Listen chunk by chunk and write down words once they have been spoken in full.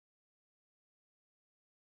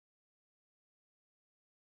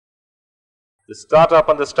The start up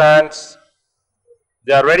on the stands.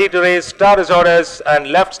 They are ready to race. Start his orders, and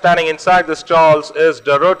left standing inside the stalls is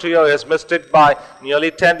Doroteo. Is missed it by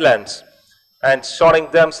nearly 10 lengths. And sorting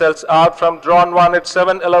themselves out from drawn 1 at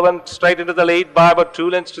 7-11, straight into the lead by about 2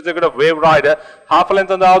 lengths to the good of Wave Rider. Half a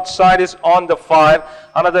length on the outside is on the 5.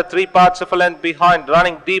 Another 3 parts of a length behind.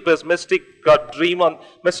 Running deep is Mystic Flame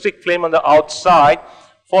on the outside.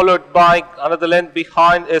 Followed by another length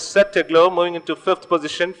behind is Set to Glow, moving into 5th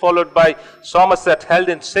position. Followed by Somerset, held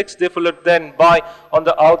in 6th. They followed then by, on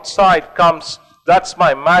the outside comes That's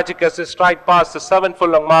My Magic as they stride past the 7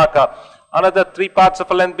 furlong marker. Another 3 parts of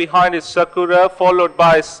a length behind is Sakura, followed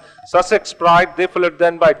by Sussex Pride. They followed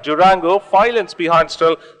then by Durango. 5 lengths behind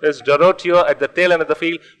still is Doroteo at the tail end of the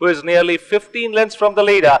field, who is nearly 15 lengths from the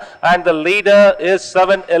leader. And the leader is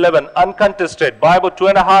 7-11, uncontested, by about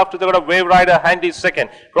 2.5 to the good of Wave Rider, handy second,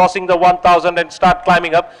 crossing the 1,000 and start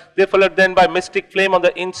climbing up. They followed then by Mystic Flame on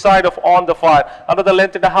the inside of On the Fire. Another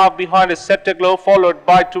length and a half behind is Set to Glow, followed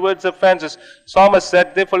by towards the fences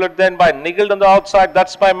Somerset. They followed then by Niggled on the outside.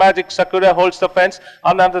 That's My Magic. Sakura holds the fence.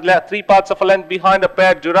 Another 3 parts of a length behind a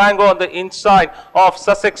pair. Durango on the inside of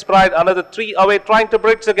Sussex Pride. Another 3 away, trying to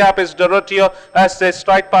bridge the gap is Doroteo as they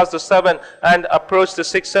stride past the 7 and approach the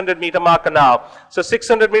 600-meter marker now. So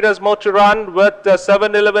 600 meters more to run with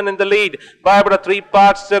 7-11 in the lead by about 3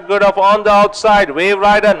 parts to good of On the outside. Wave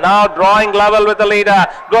Rider now drawing level with the leader,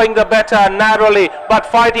 going the better narrowly, but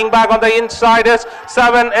fighting back on the inside is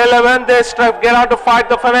 7-11. They get out to fight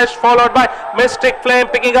the finish, followed by Mystic Flame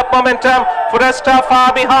picking up momentum. Foresta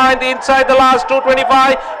far behind inside the last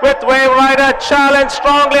 225 with Wave Rider challenged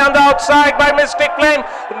strongly on the outside by Mystic Flame.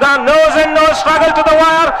 The nose and nose struggle to the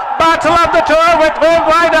wire. Battle of the tour with Wave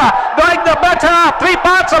Rider going the better. 3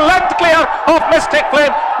 parts a length clear of Mystic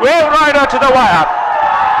Flame. Wave Rider to the wire.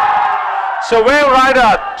 So Wave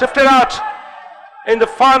Rider drifted out in the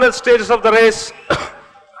final stages of the race,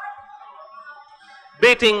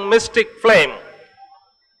 beating Mystic Flame.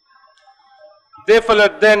 They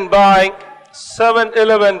followed then by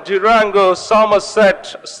 7-11, Durango,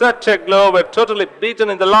 Somerset, Set to Glow were totally beaten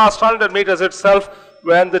in the last 100 meters itself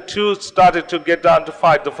when the two started to get down to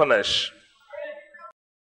fight the finish.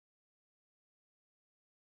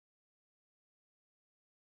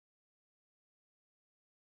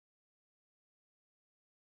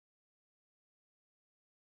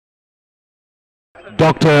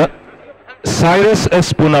 Dr. Cyrus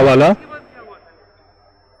S. Poonawalla.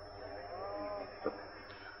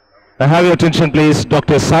 I have your attention please.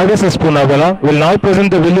 Dr. Cyrus S. Poonawalla will now present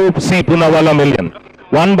the Villoo C Poonawalla Million,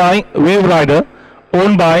 won by Wave Rider,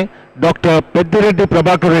 owned by Dr. Peddireddy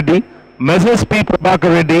Prabhakar Reddy, Messrs. P.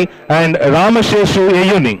 Prabhakar Reddy and Ramasheshu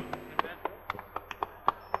Ayuni.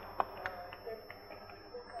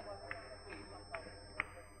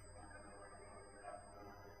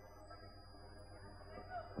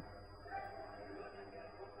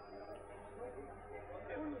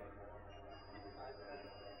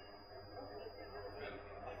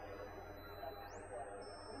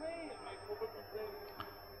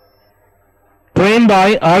 Trained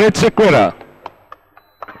by R H Sequeira.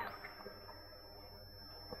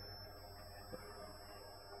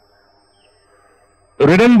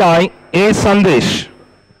 Ridden by A Sandesh.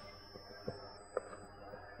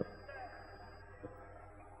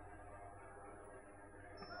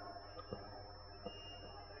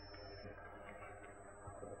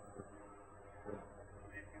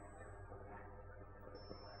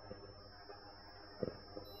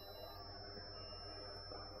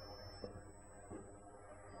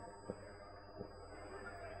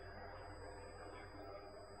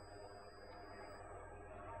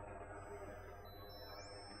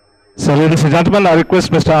 So ladies and gentlemen, I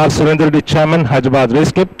request Mr. R Surendra, Chairman, Hyderabad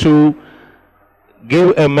Race Club, to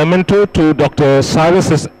give a memento to Dr.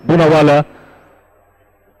 Cyrus S. Poonawalla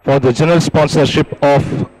for the general sponsorship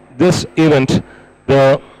of this event,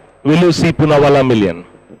 the Villoo C Poonawalla Million.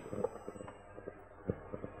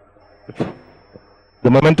 The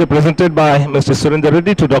memento presented by Mr. Surendra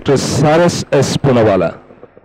Reddy to Dr. Cyrus S. Poonawalla.